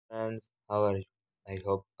friends, how are you? I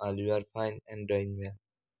hope all you are fine and doing well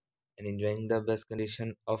and enjoying the best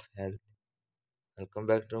condition of health. Welcome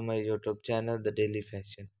back to my YouTube channel, The Daily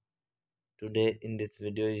Fashion. Today in this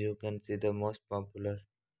video you can see the most popular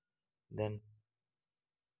then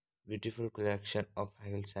beautiful collection of high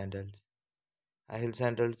heel sandals. High heel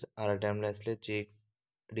sandals are a timelessly chic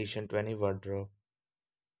addition to any wardrobe,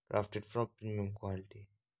 crafted from premium quality.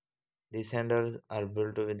 These sandals are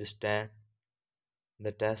built to withstand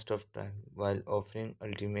the test of time while offering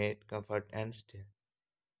ultimate comfort and style.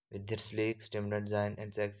 With their sleek, streamlined design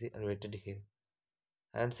and sexy elevated heel,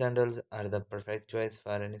 hand sandals are the perfect choice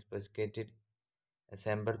for any sophisticated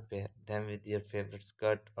assembled pair them with your favorite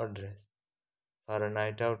skirt or dress. For a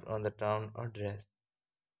night out on the town or dress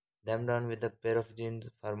them down with a pair of jeans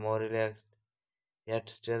for more relaxed yet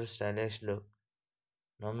still stylish look.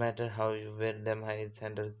 No matter how you wear them, high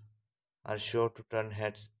sandals are sure to turn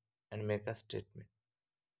heads and make a statement.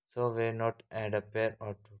 So why not add a pair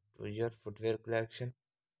or two to your footwear collection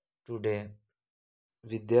today?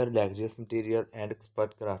 With their luxurious material and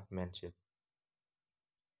expert craftsmanship,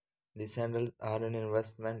 these sandals are an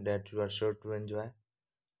investment that you are sure to enjoy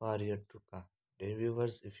for years to come. Dear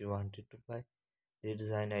viewers, if you wanted to buy the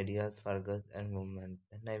design ideas for girls and women,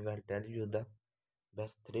 then I will tell you the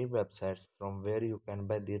best three websites from where you can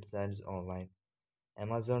buy the designs online: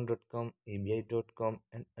 Amazon.com, eBay.com,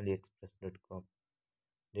 and AliExpress.com.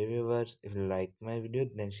 Dear viewers, if you like my video,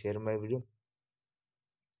 then share my video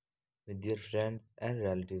with your friends and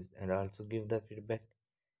relatives, and also give the feedback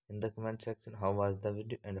in the comment section. How was the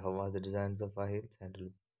video and how was the designs of our heel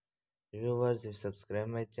sandals? Viewers, if you subscribe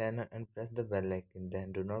my channel and press the bell icon,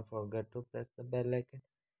 then do not forget to press the bell icon.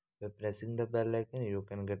 By pressing the bell icon, you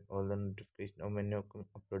can get all the notification of my new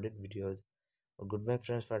uploaded videos. Goodbye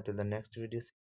friends, for till the next video.